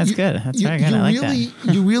 So that's good. That's very good. I like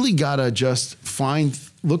that. You really gotta just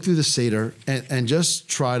look through the Seder and just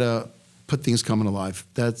try to put things coming alive.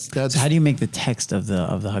 That's. So how do you make the text of the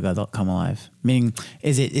Haggadah come alive? Meaning,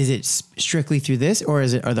 is it strictly through this, or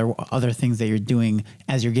are there other things that you're doing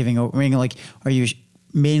as you're giving over? Meaning, like, are you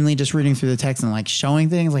mainly just reading through the text and like showing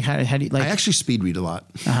things? Like, how do you like? I actually speed read a lot.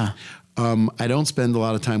 I don't spend a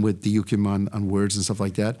lot of time with the Yukim on words and stuff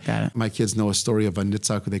like that. Got it. My kids know a story of a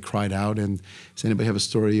Nitzak where they cried out. And does anybody have a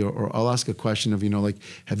story? Or I'll ask a question of, like,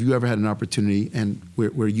 have you ever had an opportunity and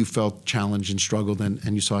where you felt challenged and struggled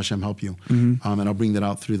and you saw Hashem help you? And I'll bring that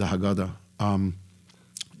out through the Haggadah.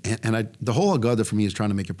 The whole Haggadah for me is trying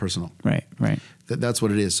to make it personal. Right. That's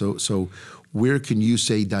what it is. So where can you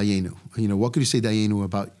say Dayenu? What could you say Dayenu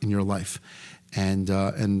about in your life? And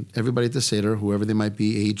everybody at the Seder, whoever they might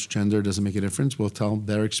be, age, gender, doesn't make a difference, will tell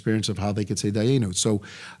their experience of how they could say Dayenu. So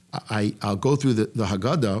I'll go through the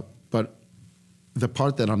Haggadah, but the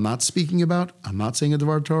part that I'm not speaking about, I'm not saying a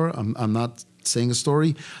Devar Torah, I'm not saying a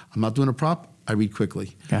story, I'm not doing a prop, I read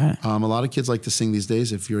quickly. Got it. A lot of kids like to sing these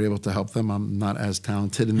days. If you're able to help them, I'm not as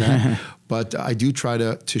talented in that. But I do try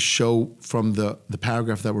to show from the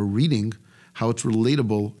paragraph that we're reading how it's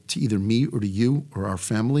relatable to either me or to you or our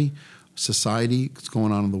family, society, what's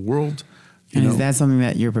going on in the world. And is that something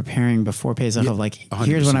that you're preparing before Pesach of like, 100%.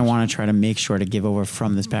 Here's what I want to try to make sure to give over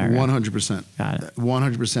from this paragraph? 100%. Got it.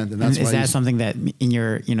 100%. And that's is that something that in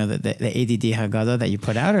your, the ADD Haggadah that you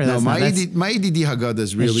put out? Or no, my ADD Haggadah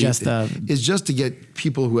is really, it's just to get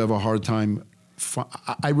people who have a hard time.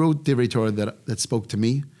 I wrote Divrei Torah that spoke to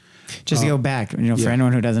me. Just to go back, for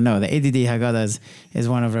anyone who doesn't know, the ADD Haggadah is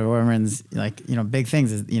one of Rabbi Weberman's big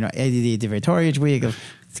things. Is ADD Divrei Torah each week of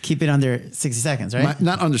keep it under 60 seconds, right?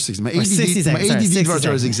 Not under 60. My ADD Divrei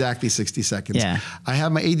Torah is exactly 60 seconds. Yeah. I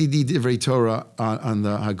have my ADD Divrei Torah on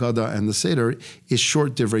the Haggadah and the Seder is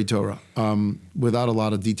short Divrei Torah without a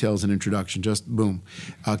lot of details and introduction. Just boom.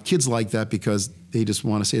 Kids like that because they just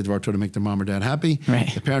want to say Dvar Torah to make their mom or dad happy. Right.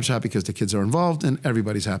 The parents are happy because the kids are involved and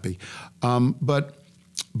everybody's happy. But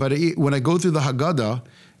when I go through the Haggadah,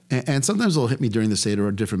 and sometimes it'll hit me during the Seder or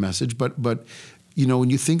a different message, but when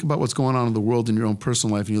you think about what's going on in the world in your own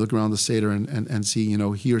personal life, and you look around the Seder and see,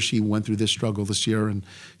 he or she went through this struggle this year, and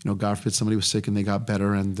God forbid somebody was sick and they got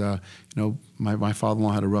better, and my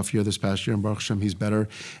father-in-law had a rough year this past year, and Baruch Hashem, he's better,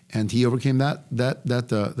 and he overcame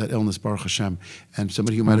that illness, Baruch Hashem, and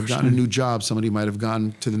somebody who might have gotten a new job, somebody who might have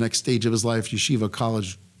gone to the next stage of his life, yeshiva,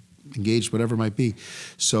 college, engaged, whatever it might be,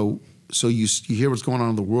 so you hear what's going on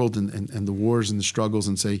in the world and the wars and the struggles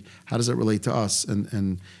and say, how does that relate to us?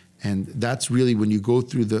 And that's really when you go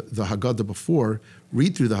through the Haggadah before,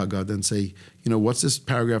 read through the Haggadah and say, what's this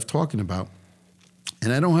paragraph talking about?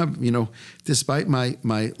 And I don't have, despite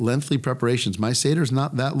my lengthy preparations, my Seder is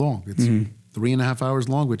not that long. It's 3.5 hours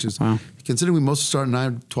long, which is, considering we mostly start at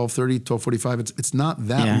 9, 12:30, 12:45, it's not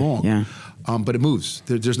that long. Yeah. But it moves.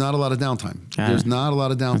 There's not a lot of downtime. There's not a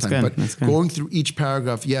lot of downtime. But going through each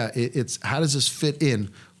paragraph, it's how does this fit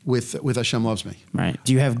in with Hashem loves me? Right.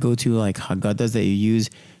 Do you have go-to like Haggadahs that you use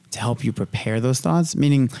to help you prepare those thoughts?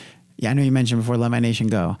 Meaning, I know you mentioned before, Let My Nation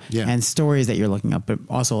Go, and stories that you're looking up, but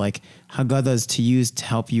also like Haggadahs to use to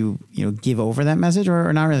help you, give over that message,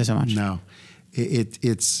 or not really so much? No,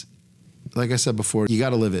 it's like I said before, you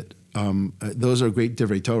got to live it. Those are great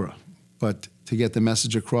Divrei Torah, but to get the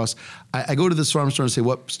message across, I go to the Svarim store and say,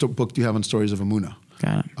 what book do you have on stories of Emunah?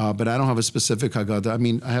 Got it. But I don't have a specific Haggadah. I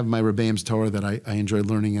mean, I have my Rebbeim's Torah that I enjoy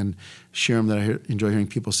learning, and Shirim that I enjoy hearing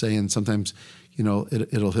people say, and sometimes it'll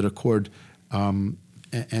hit a chord.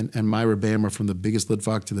 And my Rebbeim are from the biggest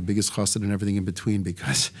Litvak to the biggest Chassid and everything in between,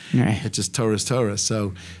 because it's just Torah is Torah.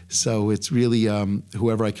 So it's really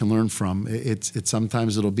whoever I can learn from. It's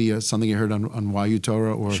sometimes it'll be something I heard on YU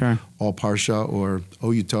Torah or All Parsha or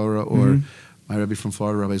OU Torah or my Rebbe from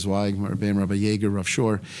Florida, Rabbi Zweig, my Rebbeim, Rabbi Yeager, Rav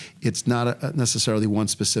Shor. It's not necessarily one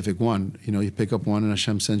specific one. You pick up one and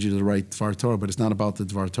Hashem sends you to the right Dvar Torah, but it's not about the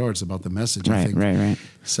Dvar Torah. It's about the message, I think. Right.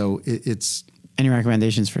 So it's... Any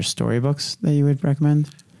recommendations for storybooks that you would recommend?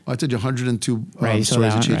 I told you 102 stories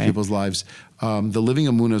that changed people's lives. The Living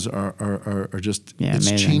Emunas are just, it's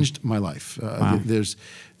amazing. Changed my life. Wow.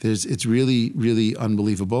 It's really, really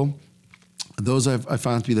unbelievable. Those I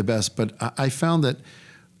found to be the best, but I found that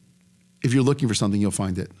if you're looking for something, you'll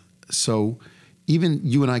find it. So even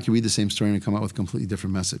you and I can read the same story and come out with a completely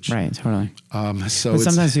different message. Right, totally. But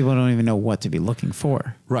sometimes people don't even know what to be looking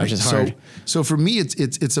for, right? Which is hard. So for me, it's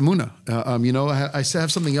Emunah. I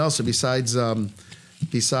have something else besides the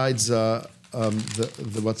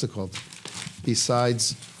what's it called?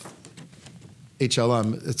 Besides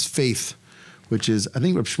HLM, it's faith, which is, I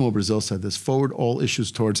think Rabbi Shmuel Brazil said this, forward all issues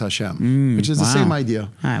towards Hashem, which is the same idea.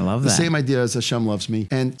 I love that. The same idea as Hashem loves me.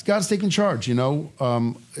 And God's taking charge, you know.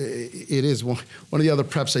 It is. One of the other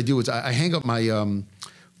preps I do is I hang up my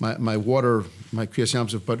my water, my Kriyas Yam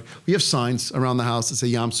Suf, but we have signs around the house that say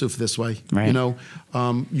Yam Suf this way. Right. You know,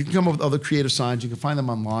 you can come up with other creative signs. You can find them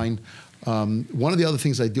online. One of the other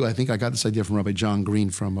things I do, I think I got this idea from Rabbi John Green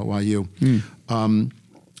from YU.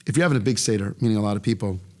 If you're having a big Seder, meaning a lot of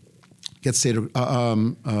people, get Seder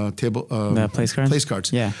the place cards? Place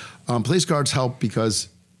cards. Yeah. Place cards help because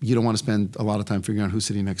you don't want to spend a lot of time figuring out who's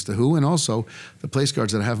sitting next to who. And also, the place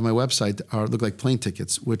cards that I have on my website look like plane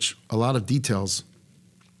tickets, which a lot of details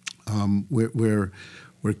where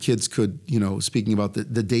kids could, you know, speaking about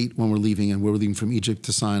the date when we're leaving, and we're leaving from Egypt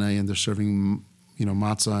to Sinai, and they're serving, you know,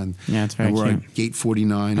 matzah, and, it's very and we're cute. at gate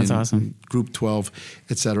 49 That's and awesome. group 12,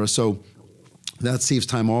 etc. So that saves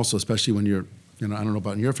time also, especially when you're, you know, I don't know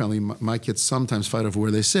about in your family. My kids sometimes fight over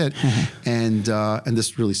where they sit, and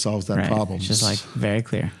this really solves that problem. It's just like very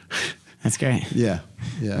clear. That's great. Yeah.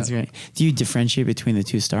 That's great. Do you differentiate between the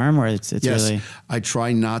two storm, or it's yes, really? I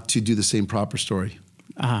try not to do the same proper story.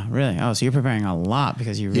 Ah, really? Oh, so you're preparing a lot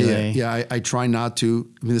because you really... Yeah, I try not to.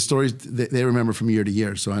 I mean, the stories, they remember from year to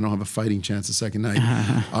year, so I don't have a fighting chance the second night.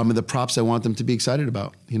 And the props I want them to be excited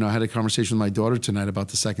about. You know, I had a conversation with my daughter tonight about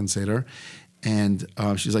the second Seder, and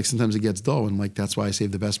she's like, sometimes it gets dull, and like, that's why I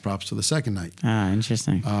save the best props for the second night. Ah,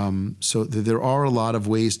 interesting. So there are a lot of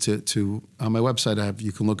ways to on my website,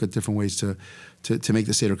 you can look at different ways to make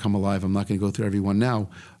the Seder come alive. I'm not going to go through every one now.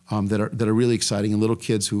 That are really exciting, and little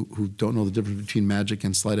kids who don't know the difference between magic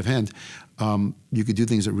and sleight of hand, you could do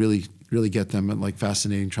things that really get them like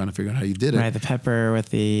fascinating, trying to figure out how you did it. Right, the pepper with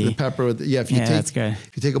the pepper. If you that's good.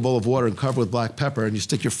 If you take a bowl of water and cover it with black pepper, and you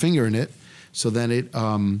stick your finger in it, so then it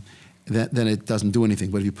then it doesn't do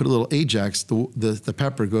anything. But if you put a little Ajax, the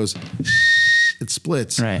pepper goes, it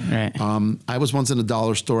splits. Right. I was once in a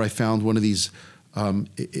dollar store. I found one of these.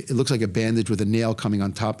 It looks like a bandage with a nail coming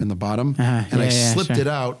on top and the bottom. And I slipped it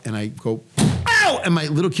out, and I go, ow! And my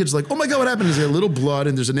little kid's like, oh my God, what happened? Is there a little blood,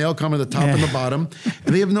 and there's a nail coming at the top and the bottom?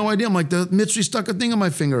 And they have no idea. I'm like, the Mitzri stuck a thing on my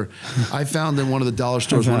finger. I found in one of the dollar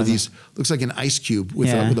stores one of these, looks like an ice cube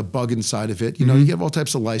with a bug inside of it. You know, you get all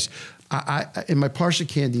types of lice. I in my Parsha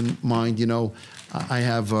candy mind, you know, I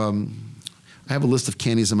have a list of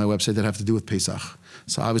candies on my website that have to do with Pesach.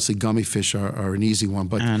 So obviously gummy fish are an easy one,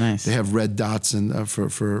 but they have red dots and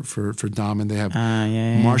for Dom, and they have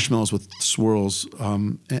marshmallows with swirls,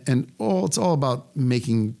 and it's all about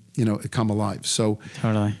making, you know, it come alive. So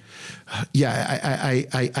totally,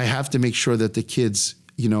 I have to make sure that the kids,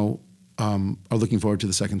 you know, are looking forward to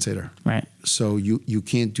the second Seder. Right. So you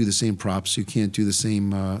can't do the same props, you can't do the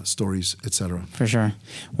same stories, etc. For sure.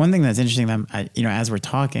 One thing that's interesting, you know, as we're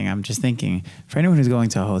talking, I'm just thinking, for anyone who's going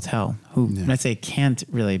to a hotel, who let's say can't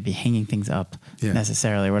really be hanging things up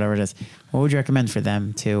necessarily, whatever it is, what would you recommend for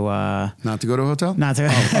them to not to go to a hotel? Not to.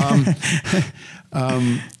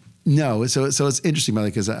 No, so it's interesting,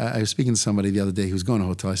 because I was speaking to somebody the other day who was going to a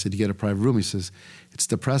hotel. I said, "You get a private room?" He says, "It's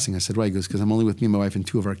depressing." I said, "Why?" He goes, "Because I'm only with me, my wife, and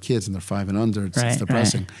two of our kids, and they're 5 and under. It's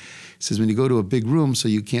depressing." He says, "When you go to a big room, so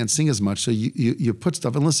you can't sing as much, so you put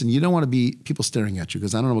stuff, and listen, you don't want to be people staring at you,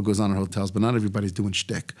 because I don't know what goes on in hotels, but not everybody's doing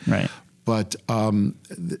shtick." Right. But and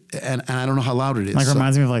I don't know how loud it is. Like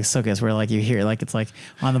reminds me of like sukkahs, where like you hear like it's like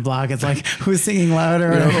on the block, it's like who's singing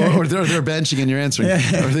louder, or they're benching and you're answering,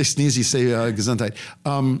 or they sneeze, you say Gesundheit.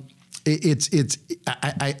 I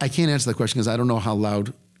can't answer that question because I don't know how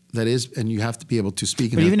loud that is, and you have to be able to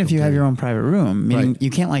speak. But even if you have your own private room, meaning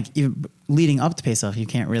you can't like even leading up to Pesach, you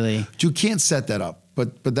can't really. You can't set that up.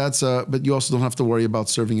 But that's but you also don't have to worry about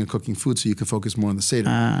serving and cooking food, so you can focus more on the Seder.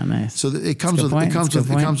 Ah, nice. So it comes with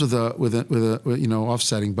a you know,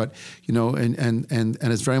 offsetting, but you know, and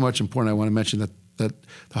it's very much important. I want to mention that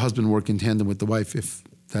the husband work in tandem with the wife, if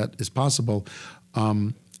that is possible,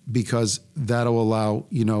 because that'll allow,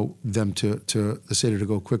 you know, them to the Seder to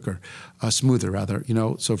go quicker, smoother rather. You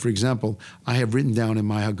know, so for example, I have written down in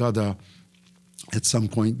my Haggadah at some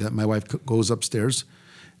point that my wife goes upstairs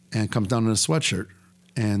and comes down in a sweatshirt.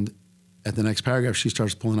 And at the next paragraph, she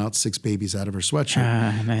starts pulling out 6 babies out of her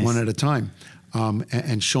sweatshirt, nice. one at a time.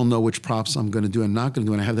 And she'll know which props I'm going to do and not going to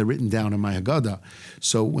do. And I have that written down in my Haggadah.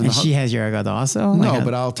 So when she has your Haggadah also? No,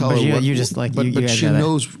 but I'll tell her. But she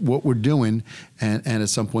knows what we're doing. And at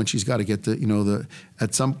some point, she's got to get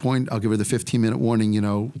at some point, I'll give her the 15-minute warning, you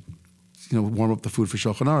know, warm up the food for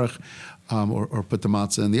Shulchan Aruch. or put the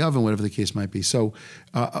matzah in the oven, whatever the case might be. So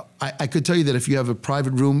I could tell you that if you have a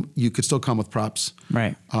private room, you could still come with props.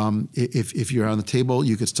 Right. If you're on the table,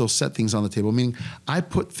 you could still set things on the table. Meaning, I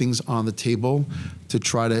put things on the table to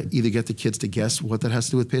try to either get the kids to guess what that has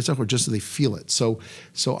to do with Pesach, or just so they feel it. So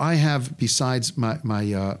I have, besides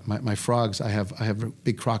my frogs, I have a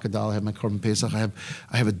big crocodile. I have my korban Pesach. I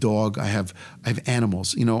have a dog. I have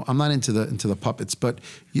animals. You know, I'm not into the puppets, but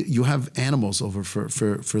you have animals over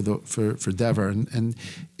for Dever, and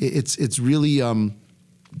it's really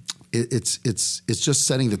it's just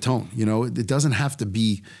setting the tone. You know, it doesn't have to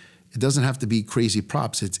be crazy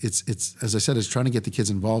props. It's as I said, it's trying to get the kids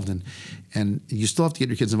involved, and you still have to get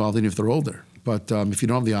your kids involved even if they're older. But if you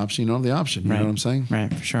don't have the option, you don't have the option. You know what I'm saying?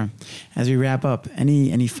 Right, for sure. As we wrap up,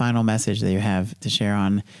 any final message that you have to share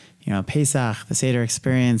on, you know, Pesach, the Seder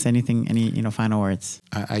experience, anything, any final words?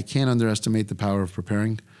 I can't underestimate the power of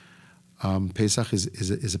preparing. Pesach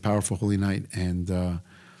is a powerful holy night, and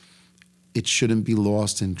it shouldn't be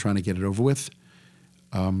lost in trying to get it over with.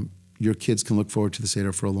 Your kids can look forward to the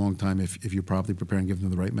Seder for a long time if you're properly prepared and give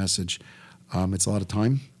them the right message. It's a lot of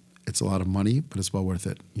time, it's a lot of money, but it's well worth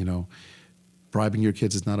it. You know, bribing your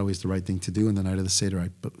kids is not always the right thing to do in the night of the Seder. I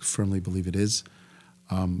firmly believe it is.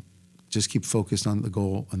 Just keep focused on the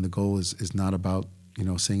goal, and the goal is not about, you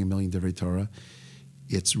know, saying a million divrei Torah.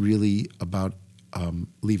 It's really about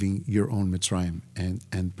leaving your own Mitzrayim,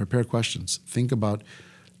 and prepare questions. Think about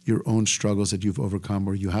your own struggles that you've overcome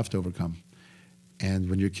or you have to overcome. And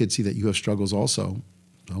when your kids see that you have struggles also,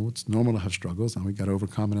 oh, it's normal to have struggles, and we got to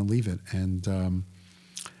overcome it and leave it. And,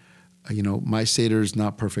 you know, my Seder is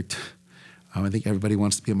not perfect. I think everybody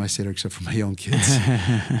wants to be at my Seder except for my own kids.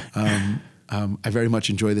 I very much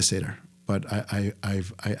enjoy the Seder, but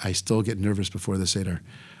I still get nervous before the Seder.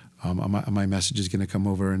 My message is going to come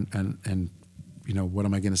over, and you know, what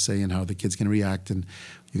am I going to say and how the kid's going to react, and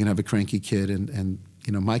you're going to have a cranky kid, and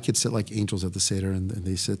you know, my kids sit like angels at the Seder, and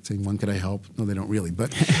they sit saying, "When could I help?" No, they don't really,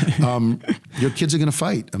 but your kids are going to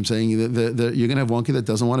fight. I'm saying that you're going to have one kid that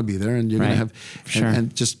doesn't want to be there, and you're going to have,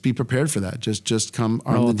 and just be prepared for that. Just come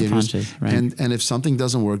armed and dangerous, and if something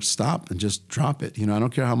doesn't work, stop and just drop it. You know, I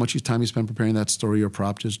don't care how much time you spend preparing that story or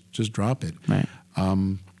prop, just drop it. Right.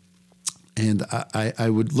 And I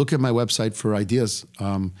would look at my website for ideas.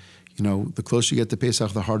 You know, the closer you get to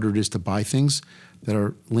Pesach, the harder it is to buy things that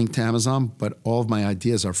are linked to Amazon, but all of my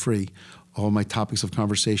ideas are free. All of my topics of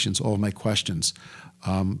conversations, all of my questions.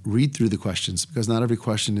 Read through the questions, because not every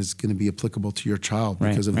question is going to be applicable to your child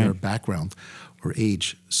because of their background or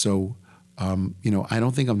age. So, you know, I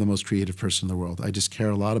don't think I'm the most creative person in the world. I just care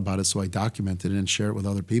a lot about it, so I document it and share it with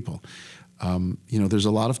other people. You know, there's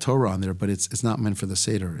a lot of Torah on there, but it's not meant for the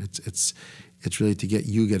Seder. It's really to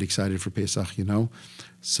get excited for Pesach, you know?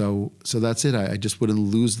 So that's it. I just wouldn't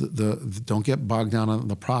lose don't get bogged down on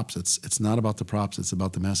the props. It's not about the props. It's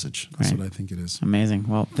about the message. That's what I think it is. Amazing.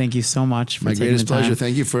 Well, thank you so much for my taking greatest the time. pleasure.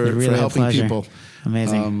 Thank you for helping people.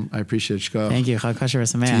 Amazing. I appreciate it. Shkach. Thank you. Chag Kosher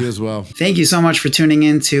V'Sameach. To you as well. Thank you so much for tuning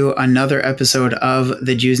in to another episode of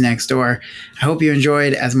The Jews Next Door. I hope you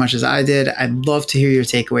enjoyed as much as I did. I'd love to hear your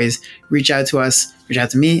takeaways. Reach out to us. Reach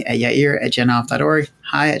out to me at yair@jenoff.org.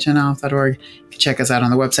 hi@jenoff.org. You can check us out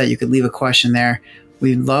on the website. You could leave a question there.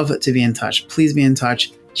 We'd love to be in touch. Please be in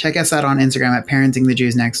touch. Check us out on Instagram at Parenting the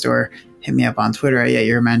Jews Next Door. Hit me up on Twitter at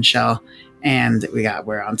yair_menshel. And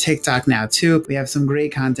we're on TikTok now too. We have some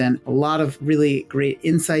great content, a lot of really great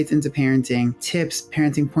insights into parenting, tips,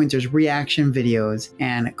 parenting pointers, reaction videos,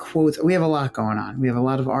 and quotes. We have a lot going on. We have a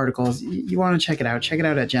lot of articles. You want to check it out. Check it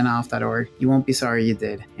out at jenoff.org. You won't be sorry you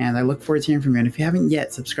did. And I look forward to hearing from you. And if you haven't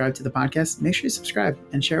yet subscribed to the podcast, make sure you subscribe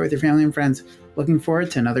and share it with your family and friends. Looking forward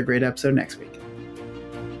to another great episode next week.